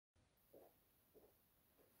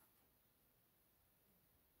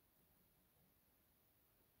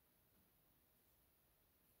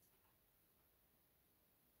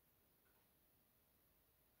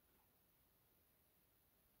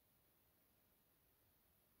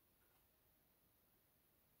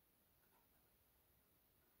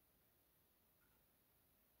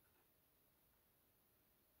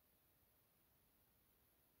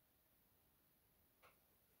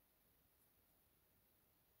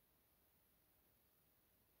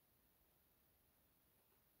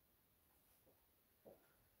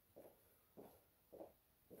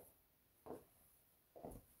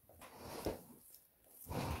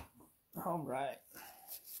All right.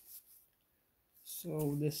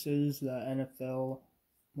 So this is the NFL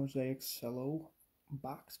Mosaic cello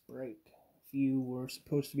box break. If you were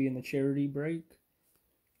supposed to be in the charity break,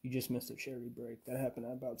 you just missed the charity break. That happened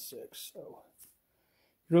at about 6. So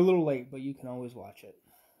you're a little late, but you can always watch it.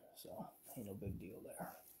 So ain't no big deal there.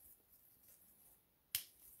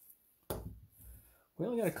 We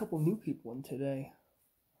only got a couple new people in today.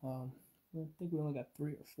 I think we only got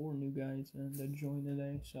 3 or 4 new guys that joined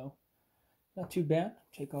today, so not too bad.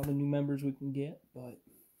 Take all the new members we can get, but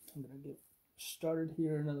I'm going to get started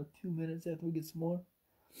here in another 2 minutes after we get some more.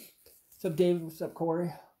 What's up, David? What's up,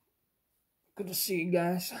 Corey? Good to see you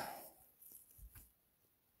guys.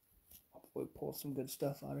 Hopefully pull some good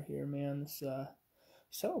stuff out of here, man. This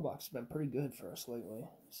cello box has been pretty good for us lately,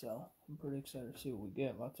 so I'm pretty excited to see what we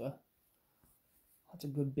get. Lots of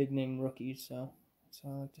good big-name rookies, so that's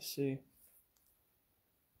what I like to see.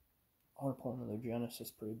 I want to pull another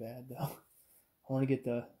Genesis pretty bad, though. I want to get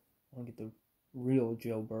the real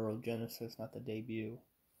Joe Burrow Genesis, not the debut.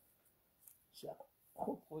 So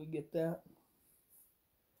hopefully get that.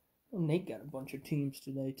 Well, Nate got a bunch of teams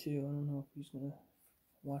today too. I don't know if he's gonna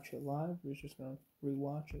watch it live or he's just gonna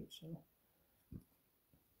rewatch it. So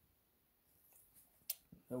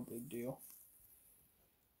no big deal.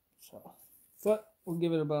 So, but we'll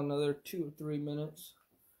give it about another 2 or 3 minutes.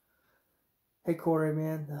 Hey Corey,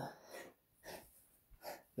 man.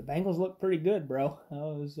 The Bengals look pretty good, bro. I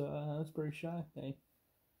was pretty shocked. They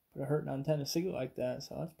put a hurting on Tennessee like that,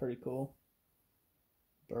 so that's pretty cool.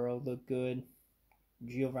 Burrow looked good.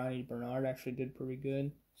 Giovanni Bernard actually did pretty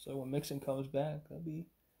good. So when Mixon comes back, that'll be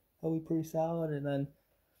pretty solid. And then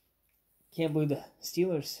can't believe the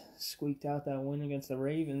Steelers squeaked out that win against the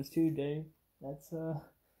Ravens too, Dave. That's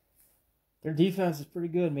their defense is pretty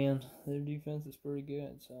good, man. Their defense is pretty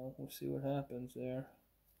good. So we'll see what happens there.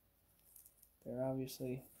 They're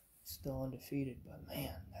obviously still undefeated, but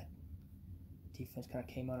man, that defense kind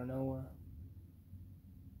of came out of nowhere.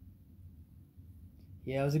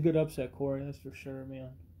 Yeah, it was a good upset, Corey, that's for sure,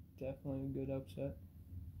 man. Definitely a good upset.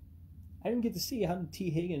 I didn't get to see how did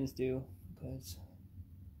T. Higgins do, because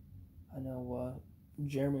I know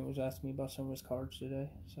Jeremy was asking me about some of his cards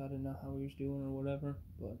today, so I didn't know how he was doing or whatever,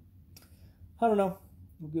 but I don't know.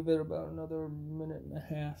 We'll give it about another minute and a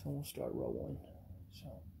half, and we'll start rolling.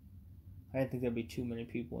 So I didn't think there'd be too many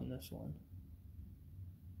people in this one.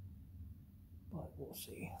 But we'll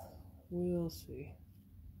see. We'll see.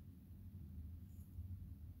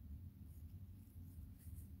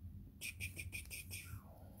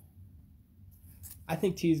 I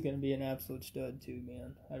think T's going to be an absolute stud too,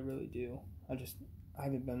 man. I really do. I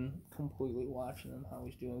haven't been completely watching him, how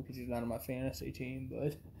he's doing, because he's not on my fantasy team,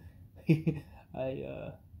 but I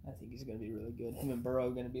think he's going to be really good. Him and Burrow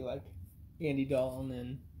are going to be like Andy Dalton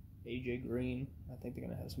and AJ Green. I think they're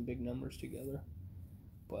going to have some big numbers together.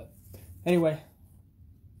 But anyway,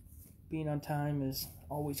 being on time is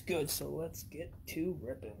always good, so let's get to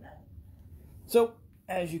ripping. So,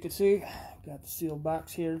 as you can see, got the sealed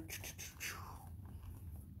box here.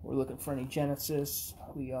 We're looking for any Genesis.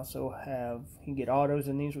 We also have, you can get autos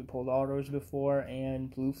in these. We pulled autos before,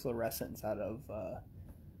 and blue fluorescents out of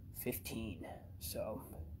 15. So,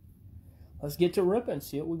 let's get to ripping,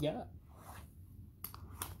 see what we got.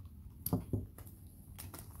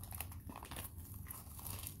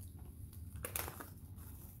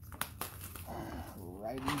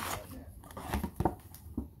 Righty then.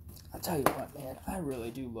 I'll tell you what, man, I really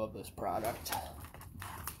do love this product.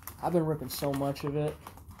 I've been ripping so much of it,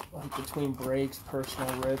 like between breaks,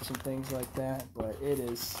 personal rips, and things like that, but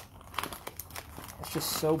it's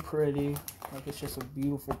just so pretty. Like, it's just a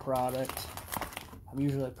beautiful product. I'm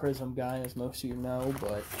usually a Prism guy, as most of you know,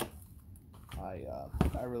 but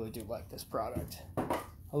I really do like this product.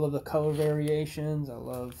 I love the color variations. I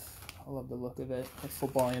love the look of it. Like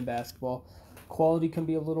football and basketball. Quality can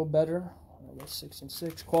be a little better. I guess 6 and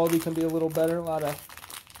 6. Quality can be a little better. A lot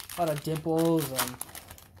of dimples and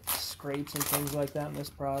scrapes and things like that in this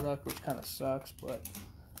product, which kind of sucks, but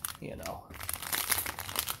you know.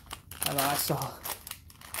 I know I saw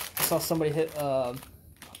somebody hit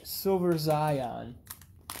Silver Zion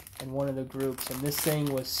in one of the groups, and this thing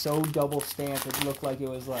was so double stamped it looked like it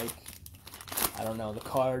was like, I don't know, the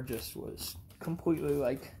card just was completely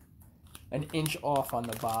like an inch off on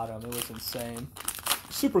the bottom. It was insane.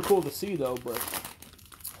 Super cool to see though, but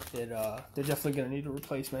they're definitely gonna need a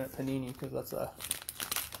replacement at Panini, because that's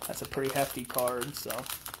a pretty hefty card.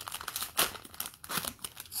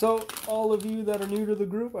 So all of you that are new to the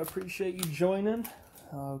group, I appreciate you joining.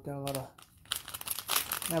 Have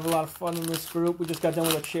a lot of fun in this group. We just got done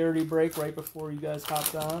with a charity break right before you guys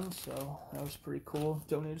hopped on, so that was pretty cool.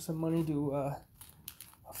 Donated some money to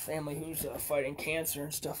a family who's fighting cancer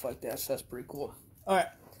and stuff like that, so that's pretty cool. All right,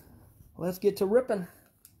 let's get to ripping.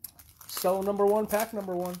 Cello number 1, pack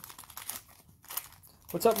number 1.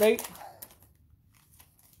 What's up, Nate?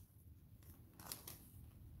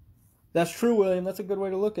 That's true, William. That's a good way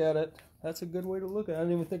to look at it. That's a good way to look at it. I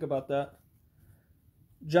didn't even think about that.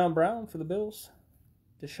 John Brown for the Bills.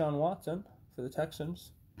 Deshaun Watson for the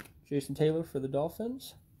Texans. Jason Taylor for the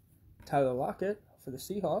Dolphins. Tyler Lockett for the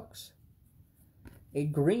Seahawks. A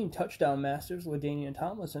green touchdown masters, LaDainian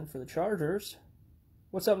Tomlinson for the Chargers.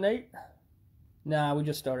 What's up, Nate? Nah, we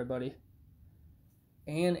just started, buddy.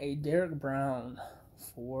 And a Derek Brown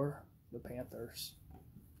for the Panthers.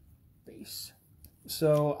 Base.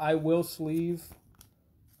 So I will sleeve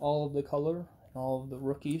all of the color and all of the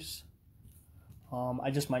rookies.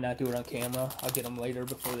 I just might not do it on camera. I'll get them later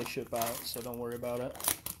before they ship out, so don't worry about it.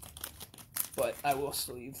 But I will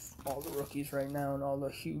sleeve all the rookies right now and all the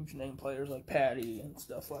huge name players like Patty and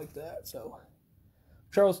stuff like that. So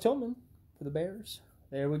Charles Tillman for the Bears.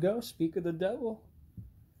 There we go. Speak of the devil.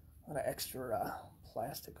 A lot of extra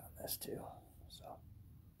plastic on this too. So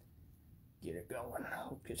get it going.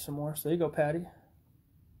 I'll get some more. So there you go, Patty.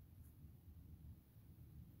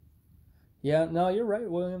 Yeah, no, you're right,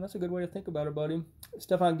 William. That's a good way to think about it, buddy.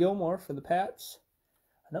 Stephon Gilmore for the Pats.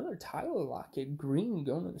 Another Tyler Lockett green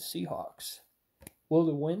going to the Seahawks. Will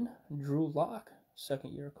the win? Drew Lock,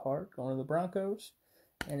 second-year card going to the Broncos.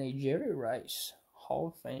 And a Jerry Rice Hall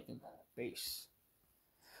of Fame base.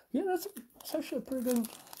 Yeah, that's actually a pretty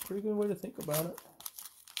good way to think about it.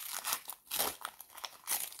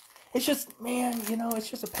 It's just, man, you know, it's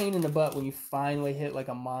just a pain in the butt when you finally hit like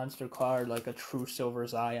a monster card, like a true silver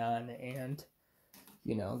Zion, and,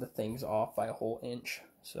 you know, the thing's off by a whole inch.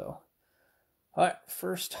 So, all right,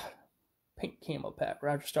 first pink camo pack.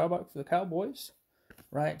 Roger Staubach for the Cowboys.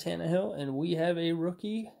 Ryan Tannehill, and we have a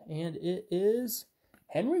rookie, and it is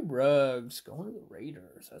Henry Ruggs going to the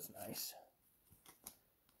Raiders. That's nice.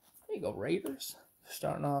 There you go, Raiders.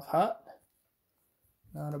 Starting off hot.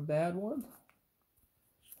 Not a bad one.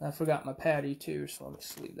 I forgot my Patty, too, so let me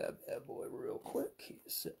sleeve that bad boy real quick.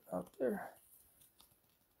 He's sitting out there.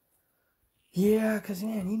 Yeah, because,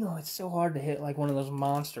 man, you know, it's so hard to hit, like, one of those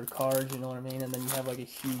monster cards, you know what I mean? And then you have, like, a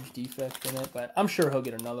huge defect in it. But I'm sure he'll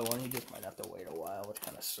get another one. He just might have to wait a while, which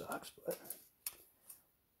kind of sucks. But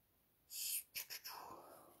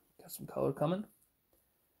got some color coming.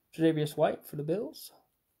 Tre'Davious White for the Bills.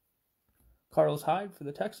 Carlos Hyde for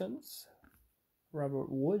the Texans. Robert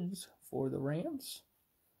Woods for the Rams.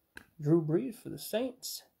 Drew Brees for the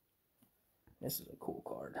Saints. This is a cool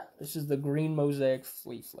card. This is the green Mosaic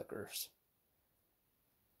Flea Flickers.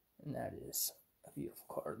 And that is a beautiful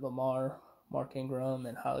card. Lamar, Mark Ingram,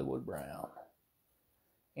 and Hollywood Brown.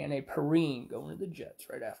 And a Perrine going to the Jets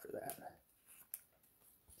right after that.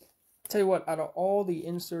 I'll tell you what, out of all the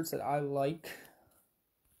inserts that I like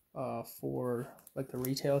for like the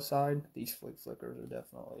retail side, these Flea Flickers are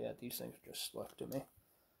definitely, yeah, these things are just slick to me.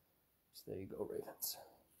 So there you go, Ravens.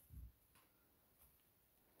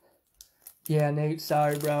 Yeah, Nate,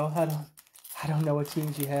 sorry, bro. I don't know what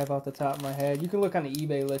teams you have off the top of my head. You can look on the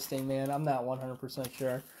eBay listing, man. I'm not 100%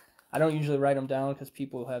 sure. I don't usually write them down because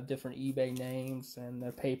people have different eBay names and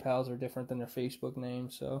their PayPals are different than their Facebook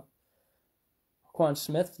names. So, Quan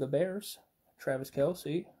Smith for the Bears, Travis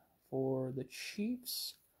Kelce for the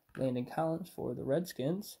Chiefs, Landon Collins for the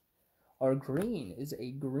Redskins. Our green is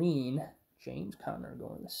a green James Conner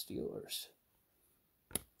going to the Steelers.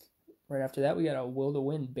 Right after that, we got a Will to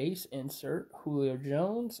Win base insert, Julio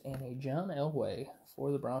Jones, and a John Elway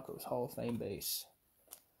for the Broncos Hall of Fame base.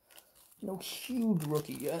 No huge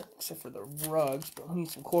rookie yet, except for the Ruggs, but we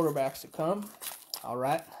need some quarterbacks to come. All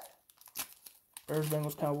right. Bears,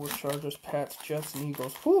 Bengals, Cowboys, Chargers, Pats, Jets, and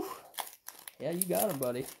Eagles. Whew. Yeah, you got them,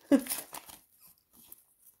 buddy.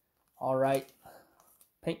 All right.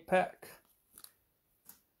 Pink pack.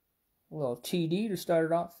 A little TD to start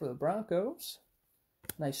it off for the Broncos.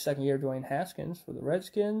 Nice second-year Dwayne Haskins for the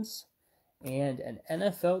Redskins. And an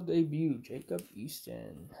NFL debut, Jacob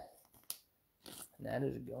Easton. And that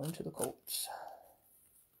is going to the Colts.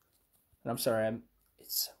 And I'm sorry,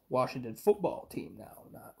 it's Washington football team now,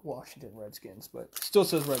 not Washington Redskins. But it still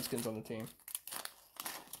says Redskins on the team.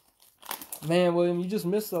 Man, William, you just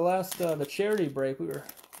missed the last, the charity break.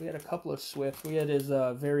 We had a couple of Swift. We had his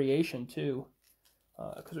variation, too.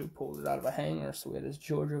 Because we pulled it out of a hanger. So we had his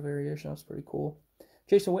Georgia variation. That was pretty cool.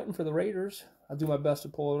 Jason Witten for the Raiders. I'll do my best to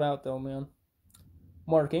pull it out, though, man.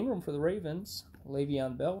 Mark Ingram for the Ravens.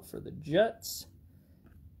 Le'Veon Bell for the Jets.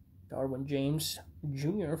 Darwin James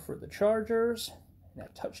Jr. for the Chargers. And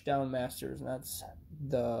that touchdown masters, and that's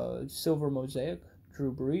the silver Mosaic,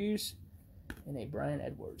 Drew Brees. And a Brian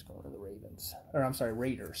Edwards going to the Ravens. Or, I'm sorry,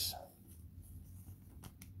 Raiders.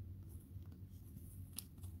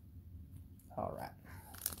 All right.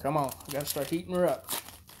 Come on. We got to start heating her up.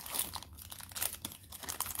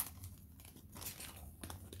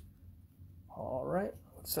 All right.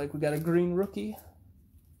 Looks like we got a green rookie.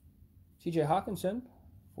 TJ Hawkinson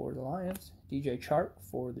for the Lions. DJ Chark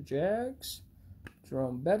for the Jags.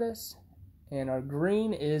 Jerome Bettis. And our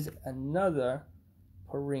green is another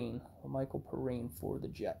Perrine, Michael Perrine for the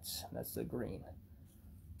Jets. That's the green.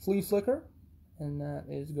 Flea Flicker, and that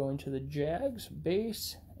is going to the Jags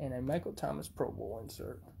base, and a Michael Thomas Pro Bowl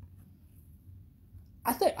insert.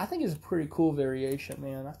 I think it's a pretty cool variation,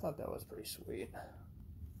 man. I thought that was pretty sweet.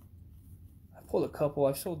 I pulled a couple.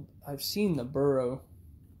 I've seen the Burrow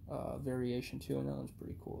variation too, and that one's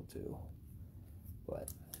pretty cool too.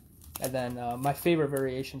 And then my favorite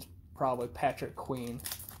variation's probably Patrick Queen.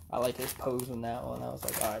 I like his pose in that one. I was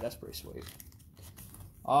like, all right, that's pretty sweet.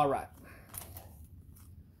 All right,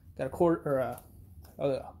 got a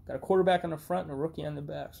quarterback on the front and a rookie on the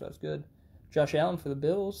back, so that's good. Josh Allen for the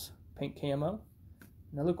Bills, pink camo.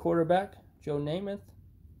 Another quarterback, Joe Namath.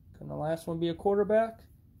 Can the last one be a quarterback?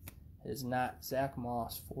 It is not. Zach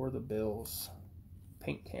Moss for the Bills,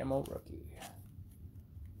 pink camo rookie.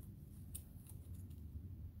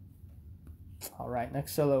 All right,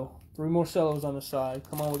 next cello. 3 more cellos on the side.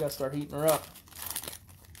 Come on, we got to start heating her up.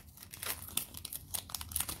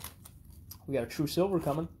 We got a true silver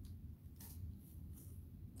coming.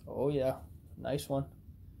 Oh, yeah. Nice one.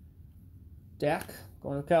 Dak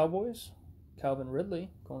going to the Cowboys. Calvin Ridley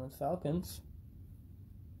going to the Falcons.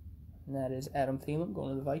 And that is Adam Thielen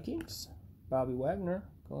going to the Vikings. Bobby Wagner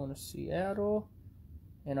going to Seattle.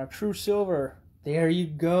 And our true silver. There you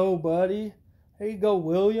go, buddy. There you go,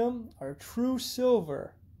 William. Our true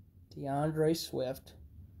silver. DeAndre Swift.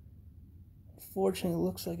 Unfortunately, it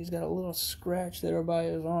looks like he's got a little scratch there by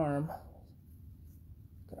his arm.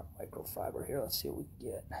 Got a microfiber here. Let's see what we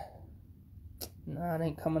can get. No, it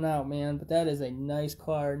ain't coming out, man. But that is a nice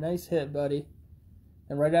card. Nice hit, buddy.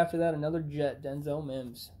 And right after that, another Jet, Denzel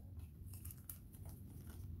Mims.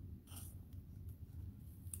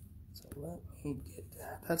 So let me get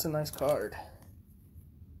that. That's a nice card.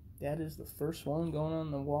 That is the first one going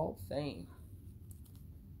on the Wall of Fame.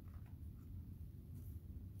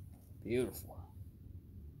 Beautiful.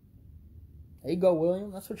 There you go,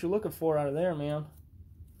 William. That's what you're looking for out of there, man.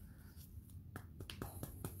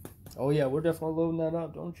 Oh, yeah, we're definitely loading that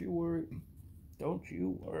up. Don't you worry. Don't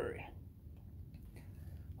you worry.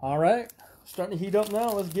 All right. Starting to heat up now.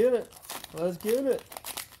 Let's get it. Let's get it.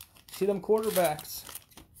 See them quarterbacks.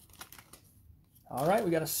 All right, we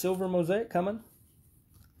got a silver mosaic coming.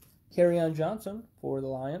 Kerryon Johnson for the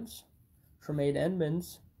Lions. Tremaine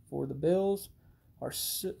Edmonds for the Bills.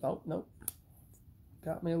 Oh, nope.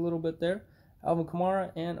 Got me a little bit there. Alvin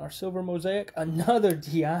Kamara and our silver mosaic. Another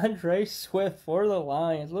DeAndre Swift for the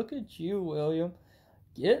Lions. Look at you, William.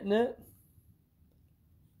 Getting it.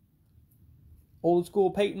 Old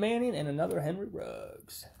school Peyton Manning and another Henry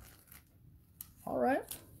Ruggs. All right.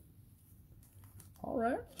 All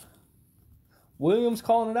right. William's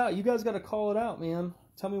calling it out. You guys got to call it out, man.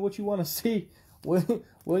 Tell me what you want to see.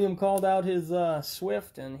 William called out his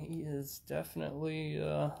Swift, and he is definitely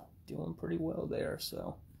doing pretty well there.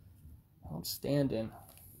 So, outstanding.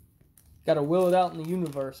 Got to will it out in the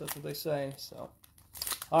universe. That's what they say. So,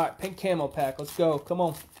 all right, pink camo pack. Let's go. Come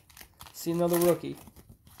on. See another rookie.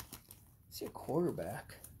 See a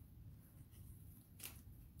quarterback.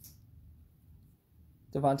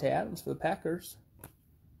 Devontae Adams for the Packers.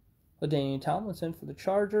 LaDainian Tomlinson for the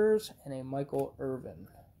Chargers, and a Michael Irvin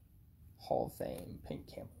Hall of Fame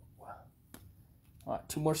pink camo. All right,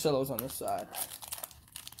 2 more cellos on this side.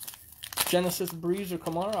 Genesis Breezer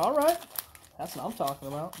Kamara. All right, that's what I'm talking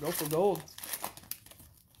about. Go for gold.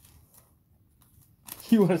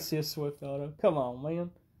 You want to see a Swift auto? Come on, man.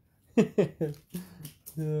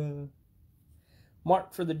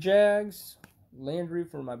 Mark for the Jags. Landry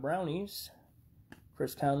for my Brownies.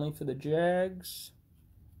 Chris Conley for the Jags.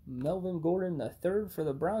 Melvin Gordon III for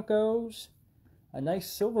the Broncos. A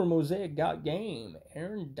nice silver mosaic got game.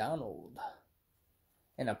 Aaron Donald.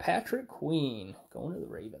 And a Patrick Queen going to the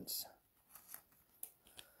Ravens.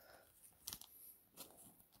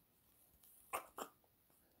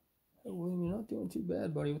 Hey, William, you're not doing too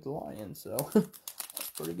bad, buddy, with the Lions, so that's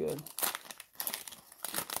pretty good.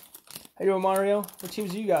 How you doing, Mario? What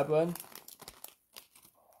teams do you got, bud?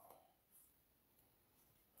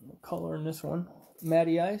 No color in this one.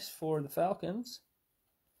 Matty Ice for the Falcons.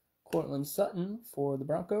 Cortland Sutton for the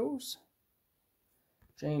Broncos.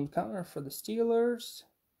 James Conner for the Steelers.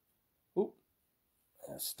 Oop.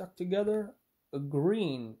 Stuck together. a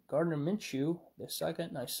green, Gardner Minshew, the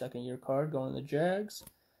second. Nice second-year card going to the Jags.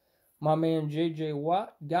 My man J.J.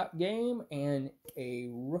 Watt got game, and a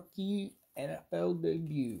rookie NFL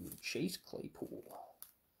debut, Chase Claypool.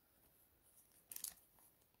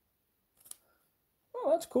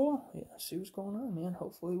 Oh, that's cool. Yeah, see what's going on, man.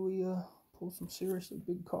 Hopefully we pull some seriously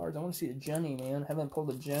big cards. I want to see a Jenny, man. Haven't pulled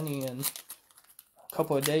a Jenny in a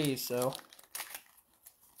couple of days, so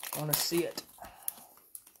I want to see it.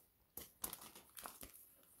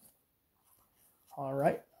 All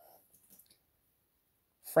right.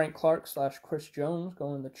 Frank Clark / Chris Jones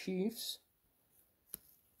going to the Chiefs.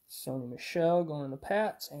 Sony Michel going to the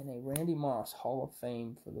Pats. And a Randy Moss Hall of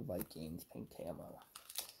Fame for the Vikings, pink camo.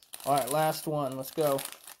 All right, last one. Let's go.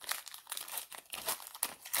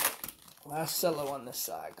 Last cello on this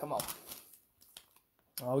side. Come on.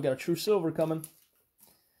 Oh, we got a true silver coming.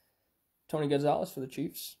 Tony Gonzalez for the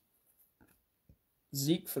Chiefs.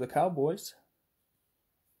 Zeke for the Cowboys.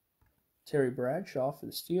 Terry Bradshaw for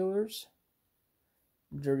the Steelers.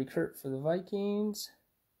 Dirty Kurt for the Vikings.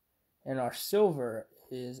 And our silver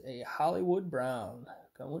is a Hollywood Brown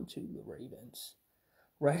going to the Ravens.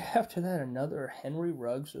 Right after that, another Henry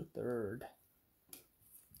Ruggs III.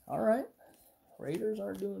 All right. Raiders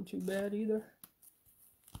aren't doing too bad either.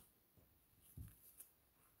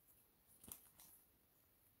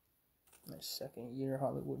 Nice second year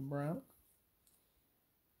Hollywood Brown.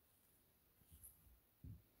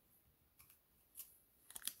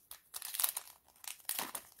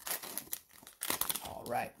 All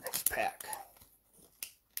right, next pack.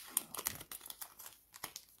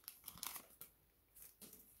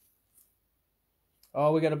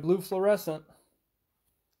 Oh, we got a blue fluorescent.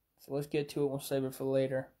 So let's get to it. We'll save it for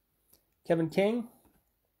later. Kevin King.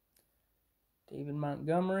 David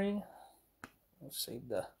Montgomery. We'll save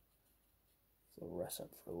the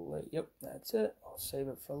fluorescent for later. Yep, that's it. I'll save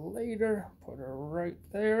it for later. Put her right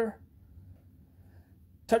there.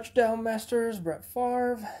 Touchdown Masters, Brett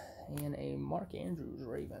Favre. And a Mark Andrews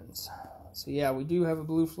Ravens. So yeah, we do have a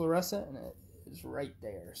blue fluorescent, and it is right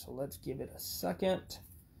there. So let's give it a second.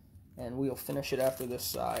 And we'll finish it after this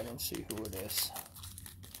side and see who it is.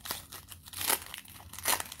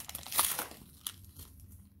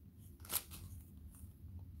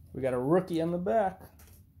 We got a rookie on the back.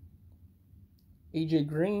 AJ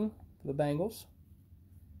Green for the Bengals.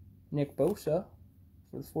 Nick Bosa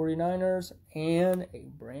for the 49ers. And a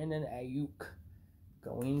Brandon Ayuk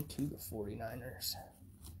going to the 49ers.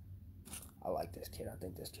 I like this kid. I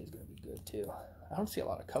think this kid's going to be good too. I don't see a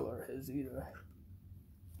lot of color of his either.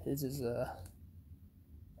 His is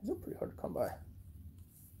pretty hard to come by.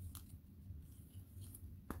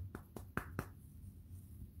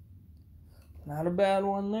 Not a bad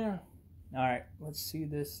one there. All right, let's see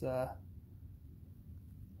this.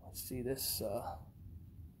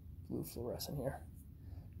 Blue fluorescent here.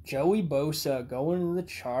 Joey Bosa going to the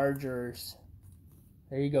Chargers.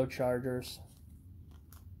 There you go, Chargers.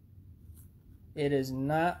 It is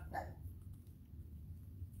not.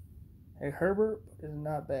 Hey, Herbert is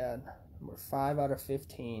not bad. Number 5 out of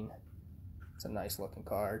 15. It's a nice looking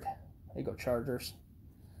card. There you go, Chargers.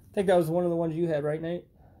 I think that was one of the ones you had, right, Nate?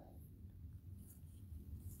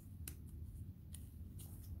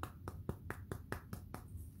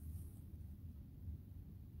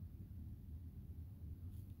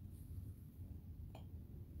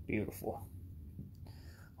 Beautiful.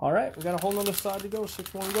 All right, we got a whole nother side to go.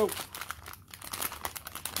 6 more to go.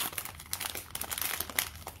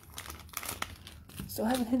 Still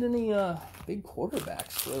haven't hit any big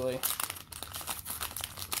quarterbacks, really.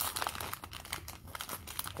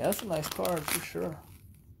 Yeah, that's a nice card for sure.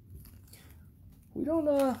 You don't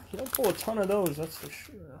pull a ton of those, that's for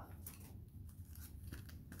sure.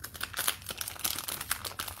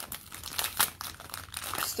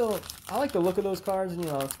 I like the look of those cards, and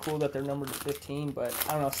it's cool that they're numbered to 15, but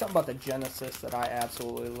I don't know, something about the Genesis that I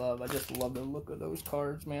absolutely love. I just love the look of those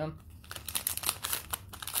cards, man.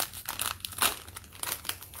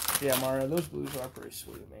 Yeah, Mario, those blues are pretty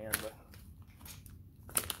sweet, man. But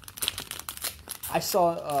I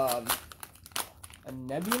saw a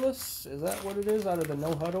Nebulous, is that what it is, out of the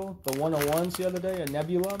No Huddle? The 101s the other day, a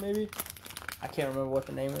Nebula, maybe? I can't remember what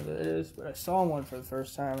the name of it is, but I saw one for the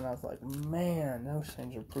first time, and I was like, man, those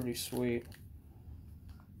things are pretty sweet.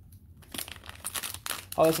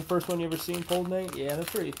 Oh, that's the first one you ever seen pulled, Nate? Yeah, they're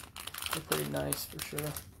pretty nice, for sure.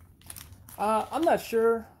 I'm not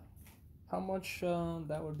sure how much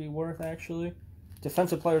that would be worth, actually.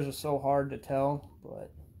 Defensive players are so hard to tell,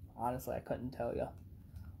 but honestly, I couldn't tell you.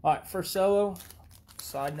 All right, first cello,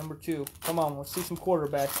 side number 2. Come on, let's see some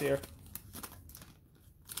quarterbacks here.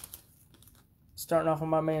 Starting off with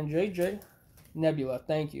my man JJ. Nebula,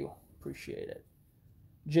 thank you. Appreciate it.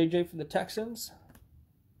 JJ for the Texans.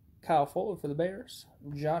 Kyle Fuller for the Bears.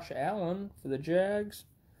 Josh Allen for the Jags.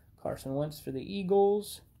 Carson Wentz for the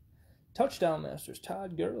Eagles. Touchdown Masters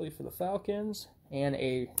Todd Gurley for the Falcons. And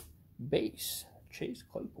a base, Chase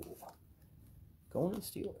Claypool, going to the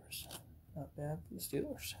Steelers. Not bad for the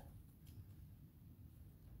Steelers.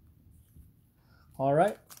 All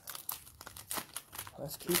right.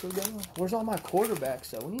 Let's keep it going. Where's all my quarterbacks,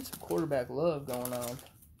 though? We need some quarterback love going on.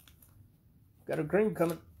 Got a green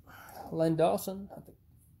coming. Len Dawson, I think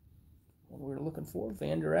what we were looking for.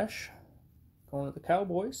 Van Der Esch going to the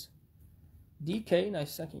Cowboys. DK,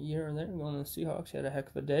 nice second year in there, going to the Seahawks. He had a heck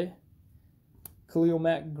of a day. Khalil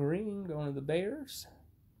Mack Green going to the Bears.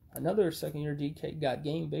 Another second-year DK got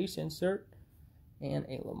game base insert. And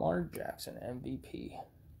a Lamar Jackson MVP.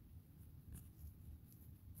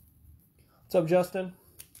 What's up, Justin?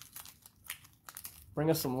 Bring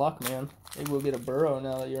us some luck, man. Maybe we'll get a Burrow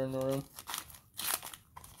now that you're in the room.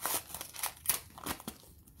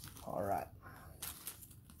 All right.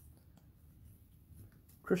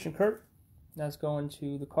 Christian Kirk, that's going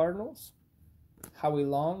to the Cardinals. Howie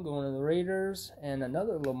Long going to the Raiders. And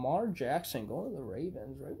another Lamar Jackson going to the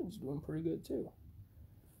Ravens. Ravens doing pretty good, too.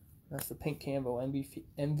 That's the Pink Campbell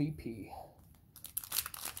MVP.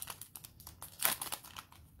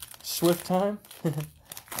 Swift time.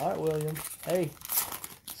 All right, William. Hey,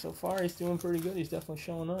 so far he's doing pretty good. He's definitely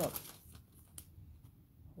showing up.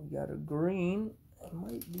 We got a green. It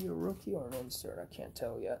might be a rookie or an insert. I can't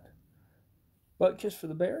tell yet. Butkus for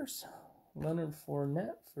the Bears. Leonard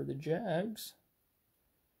Fournette for the Jags.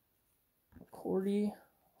 McCourty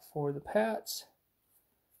for the Pats.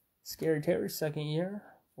 Scary Terry, second year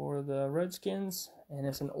for the Redskins. And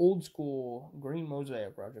it's an old school green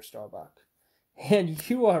mosaic, Roger Staubach. And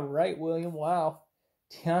you are right, William. Wow.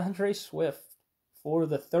 DeAndre Swift for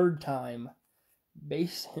the third time.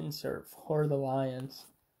 Base insert for the Lions.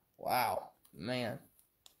 Wow. Man.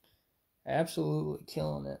 Absolutely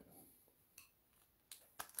killing it.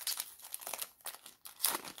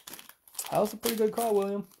 That was a pretty good call,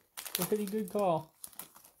 William. Pretty good call.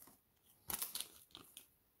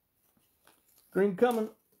 Green coming.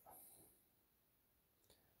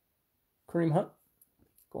 Kareem Hunt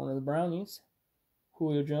going to the Brownies.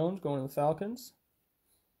 Julio Jones going to the Falcons.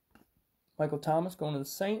 Michael Thomas going to the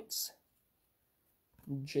Saints.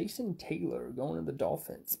 Jason Taylor going to the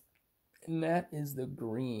Dolphins. And that is the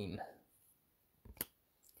green.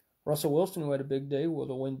 Russell Wilson, who had a big day with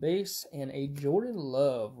a win base, and a Jordan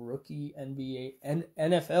Love rookie NBA and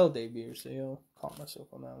NFL debut. So, caught myself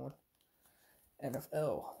on that one.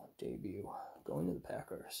 NFL debut going to the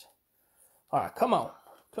Packers. All right, come on.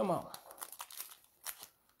 Come on.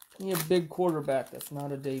 Need a big quarterback that's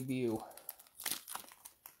not a debut.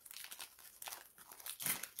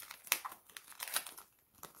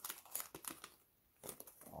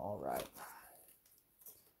 All right.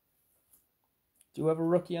 Do you have a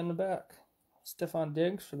rookie on the back? Stephon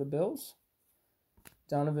Diggs for the Bills.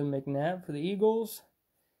 Donovan McNabb for the Eagles.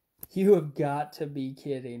 You have got to be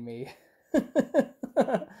kidding me.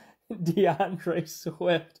 DeAndre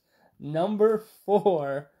Swift, number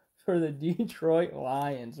 4 for the Detroit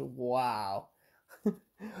Lions. Wow.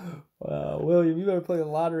 Wow, William, you better play the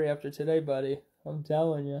lottery after today, buddy. I'm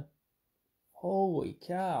telling you. Holy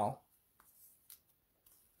cow.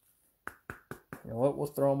 You know what? We'll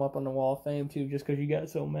throw them up on the Wall of Fame, too, just because you got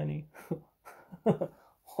so many.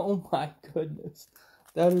 Oh, my goodness.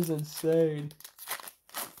 That is insane.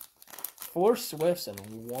 4 Swifts in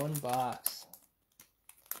one box.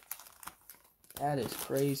 That is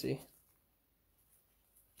crazy.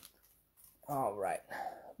 All right.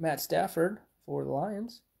 Matt Stafford for the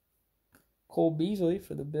Lions. Cole Beasley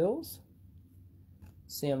for the Bills.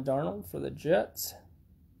 Sam Darnold for the Jets.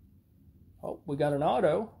 Oh, we got an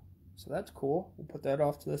auto. So that's cool. We'll put that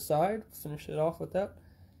off to the side. Finish it off with that.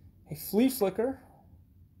 A flea flicker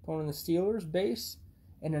going to the Steelers base.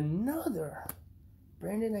 And another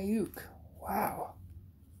Brandon Ayuk. Wow.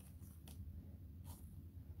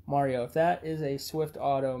 Mario, if that is a Swift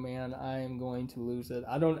auto, man, I am going to lose it.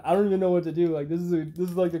 I don't even know what to do. Like this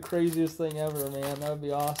is like the craziest thing ever, man. That would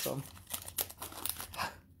be awesome.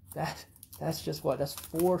 That's just what? That's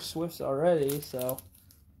 4 Swifts already, so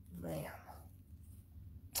man.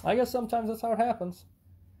 I guess sometimes that's how it happens.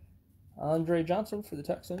 Andre Johnson for the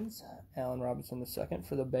Texans. Allen Robinson II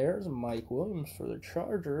for the Bears. Mike Williams for the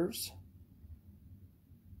Chargers.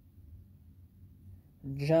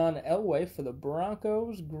 John Elway for the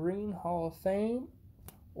Broncos. Green Hall of Fame.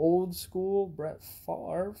 Old school Brett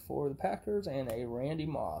Favre for the Packers. And a Randy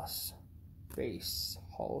Moss base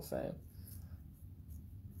Hall of Fame.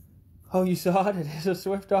 Oh, you saw it? It is a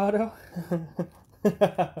Swift auto?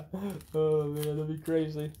 Oh man, that'd be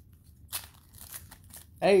crazy.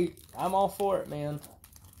 Hey, I'm all for it, man.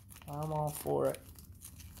 I'm all for it.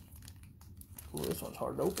 Ooh, this one's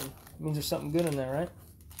hard to open. It means there's something good in there, right?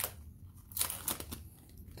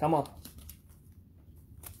 Come on.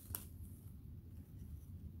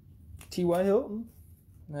 T.Y. Hilton.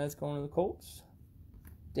 That's going to the Colts.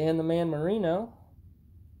 Dan the Man Marino.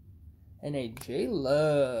 And a J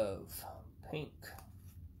Love. Pink.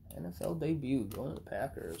 NFL debut. Going to the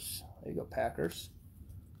Packers. There you go, Packers.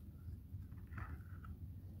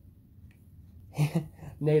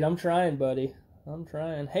 Nate, I'm trying, buddy. I'm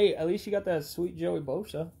trying. Hey, at least you got that sweet Joey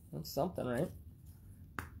Bosa. That's something, right?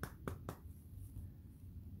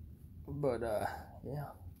 But, yeah.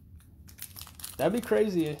 That'd be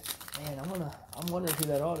crazy. Man, I'm wondering who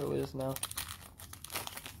that auto is now.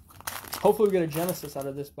 Hopefully we get a Genesis out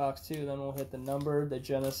of this box, too. Then we'll hit the number, the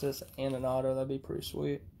Genesis, and an auto. That'd be pretty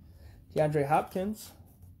sweet. DeAndre Hopkins.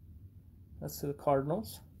 That's to the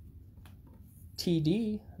Cardinals.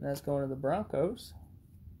 TD, and that's going to the Broncos.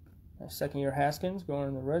 Second year Haskins going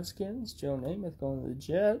to the Redskins. Joe Namath going to the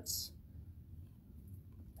Jets.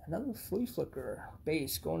 Another flea flicker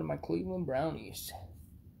base going to my Cleveland Brownies.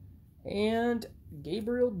 And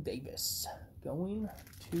Gabriel Davis going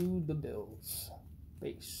to the Bills.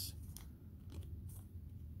 Base.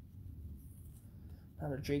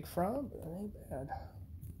 Not a Jake Fromm, but it ain't bad.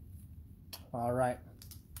 All right.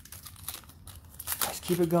 Let's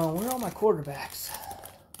keep it going. Where are all my quarterbacks?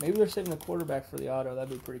 Maybe they're saving the quarterback for the auto. That'd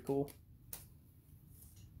be pretty cool.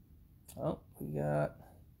 Oh, we got...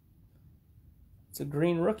 It's a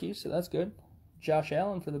green rookie, so that's good. Josh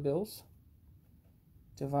Allen for the Bills.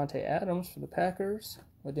 Devontae Adams for the Packers.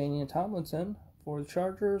 LaDainian Tomlinson for the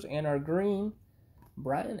Chargers. And our green,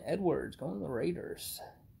 Brian Edwards going to the Raiders.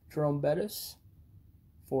 Jerome Bettis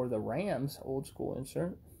for the Rams, old school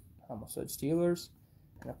insert. Almost said Steelers.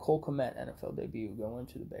 And a Cole Kmet NFL debut going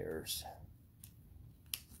to the Bears.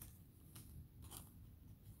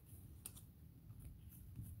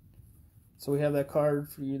 So we have that card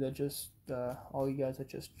for you that just, all you guys that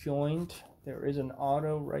just joined. There is an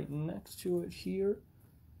auto right next to it here.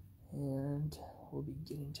 And we'll be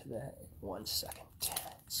getting to that in 1 second.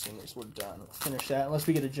 As soon as we're done, we'll finish that. Unless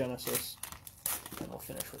we get a Genesis. And we'll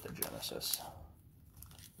finish with the Genesis.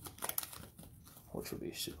 Which would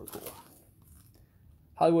be super cool.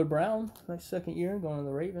 Hollywood Brown, nice second year, going to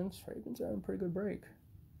the Ravens. Ravens are having a pretty good break.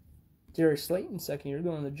 Darius Slayton, second year,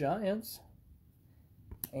 going to the Giants.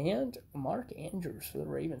 And Mark Andrews for the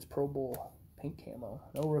Ravens, Pro Bowl, pink camo.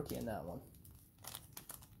 No rookie in that one.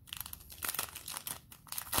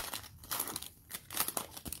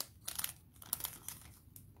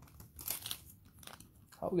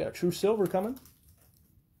 Oh, we got a true silver coming.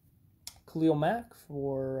 Khalil Mack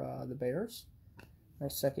for the Bears.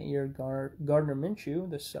 Nice second year, Gardner Minshew,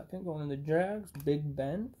 the second, going to the Jags. Big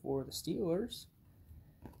Ben for the Steelers.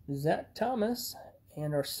 Zach Thomas.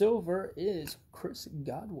 And our silver is Chris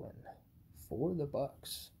Godwin for the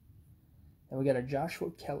Bucks. And we got a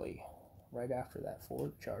Joshua Kelly right after that for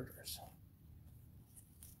the Chargers.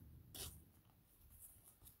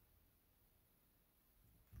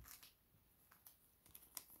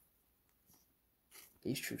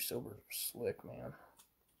 These true silvers are slick, man.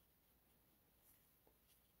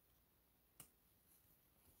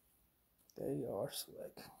 They are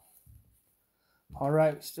slick. All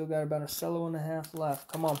right, we still got about a cello and a half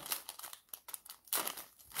left. Come on.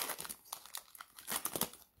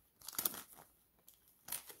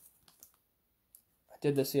 I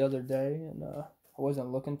did this the other day, and I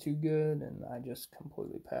wasn't looking too good, and I just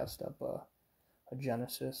completely passed up a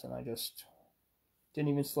Genesis, and I just didn't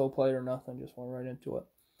even slow play or nothing, just went right into it.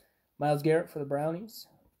 Myles Garrett for the Brownies.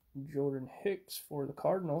 Jordan Hicks for the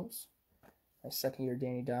Cardinals. My second year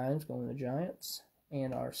Danny Dimes going to the Giants.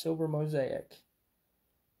 And our silver mosaic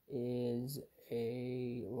is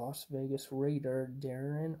a Las Vegas Raider,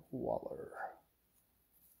 Darren Waller.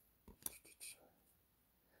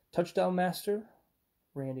 Touchdown Master,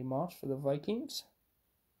 Randy Moss for the Vikings.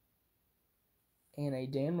 And a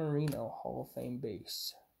Dan Marino Hall of Fame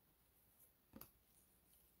base.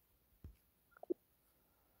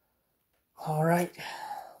 All right.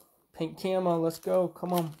 Pink camo, let's go.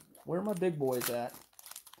 Come on. Where are my big boys at?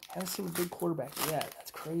 Haven't seen a big quarterback yet.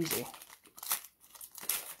 That's crazy.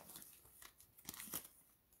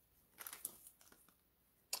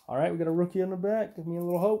 All right, we got a rookie in the back. Give me a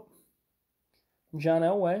little hope. John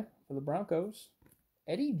Elway for the Broncos.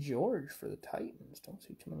 Eddie George for the Titans. Don't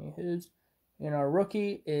see too many of his. And our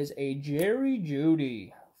rookie is a Jerry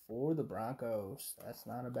Jeudy for the Broncos. That's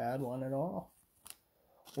not a bad one at all.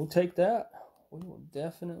 We'll take that. We will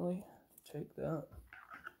definitely take that.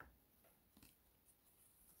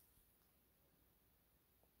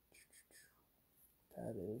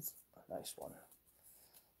 That is a nice one.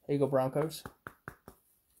 There you go, Broncos.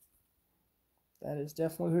 That is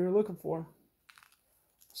definitely who you're looking for.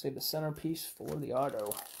 Save the centerpiece for the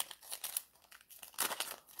auto.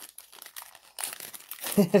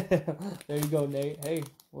 There you go, Nate. Hey,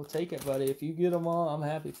 we'll take it, buddy. If you get them all, I'm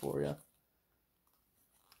happy for you.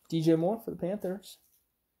 DJ Moore for the Panthers.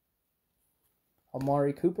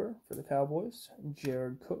 Amari Cooper for the Cowboys.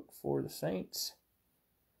 Jared Cook for the Saints.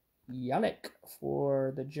 Yannick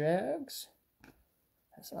for the Jags.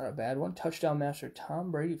 That's not a bad one. Touchdown master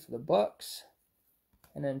Tom Brady for the Bucks.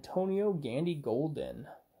 And Antonio Gandy Golden.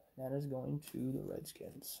 That is going to the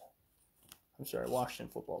Redskins. I'm sorry,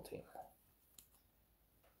 Washington football team.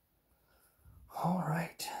 All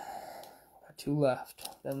right. Got 2 left.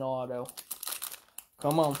 Then the auto.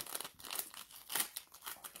 Come on.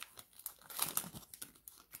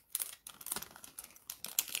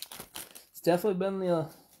 It's definitely been the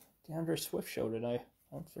DeAndre Swift show today.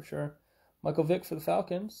 That's for sure. Michael Vick for the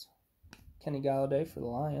Falcons. Kenny Galladay for the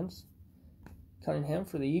Lions. Cunningham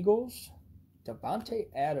for the Eagles. Devontae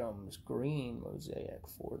Adams, green mosaic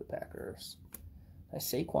for the Packers.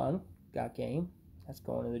 Nice Saquon, got game. That's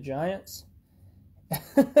going to the Giants.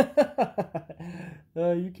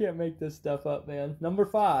 You can't make this stuff up, man. Number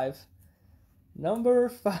 5. Number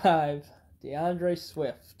 5, DeAndre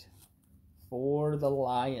Swift for the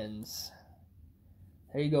Lions.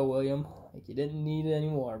 There you go, William. Like you didn't need it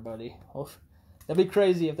anymore, buddy. Oh, that'd be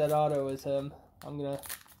crazy if that auto is him. I'm going to...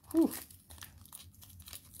 Whew.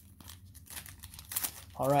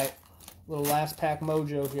 All right, little last pack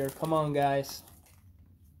mojo here. Come on, guys.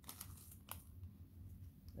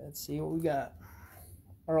 Let's see what we got.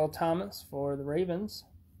 Earl Thomas for the Ravens.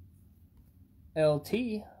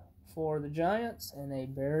 LT for the Giants. And a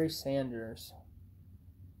Barry Sanders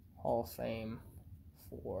Hall of Fame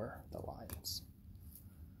for the Lions.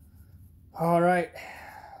 All right,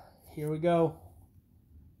 here we go.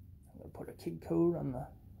 I'm going to put a kid code on the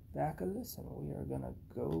back of this, and we are going to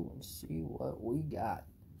go and see what we got.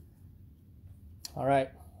 All right.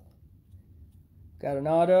 Got an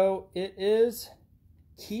auto. It is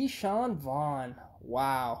Keyshawn Vaughn.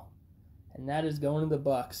 Wow. And that is going to the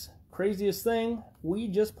Bucks. Craziest thing, we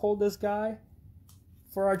just pulled this guy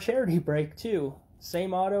for our charity break too.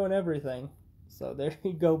 Same auto and everything. So there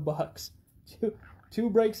you go, Bucks. Two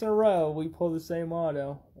breaks in a row, we pull the same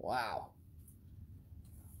auto. Wow.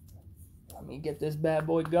 Let me get this bad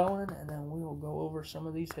boy going, and then we will go over some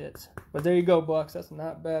of these hits. But there you go, Bucks. That's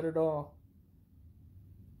not bad at all.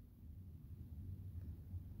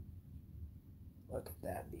 Look at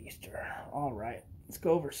that beaster. All right. Let's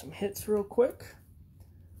go over some hits real quick.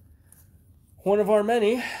 One of our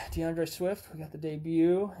many, DeAndre Swift. We got the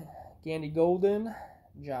debut. Gandy Golden,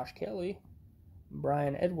 Josh Kelly,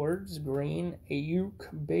 Brian Edwards, green,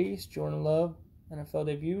 Ayuk, base, Jordan Love, NFL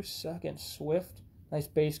debut, second, Swift. Nice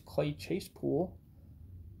base, Clay Chase Pool.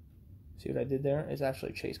 See what I did there? It's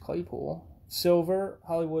actually Chase Claypool. Silver,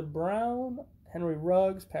 Hollywood Brown, Henry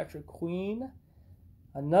Ruggs, Patrick Queen.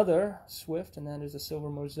 Another Swift, and that is a silver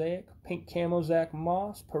mosaic. Pink camo, Zach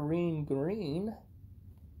Moss, Perrine green.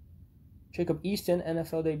 Jacob Easton,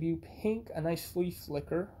 NFL debut, pink. A nice flea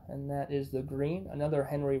flicker, and that is the green. Another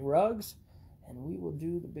Henry Ruggs. And we will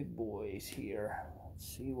do the big boys here. Let's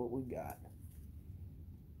see what we got.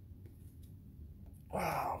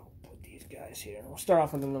 Wow, put these guys here. We'll start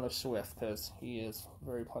off with another Swift because he is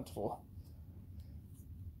very plentiful.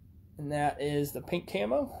 And that is the pink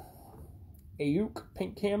camo. Ayuk,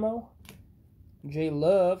 pink camo. J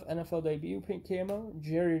Love, NFL debut, pink camo.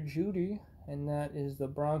 Jerry Jeudy, and that is the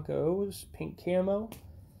Broncos, pink camo.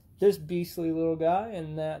 This beastly little guy,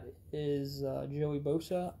 and that is Joey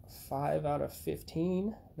Bosa, 5 out of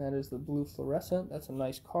 15. That is the blue fluorescent. That's a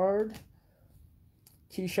nice card.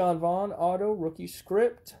 Keyshawn Vaughn, auto, rookie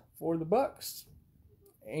script for the Bucks.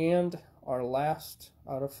 And our last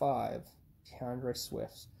out of 5, DeAndre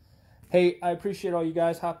Swift. Hey, I appreciate all you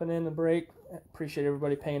guys hopping in the break. Appreciate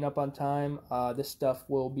everybody paying up on time. This stuff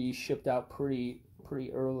will be shipped out pretty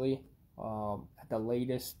early. At the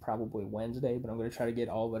latest, probably Wednesday, but I'm going to try to get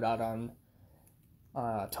all of it out on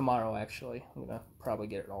tomorrow, actually. I'm going to probably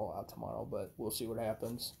get it all out tomorrow, but we'll see what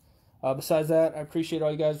happens. Besides that, I appreciate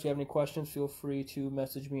all you guys. If you have any questions, feel free to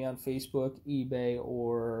message me on Facebook, eBay,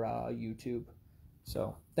 or YouTube.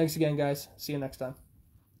 So, thanks again, guys. See you next time.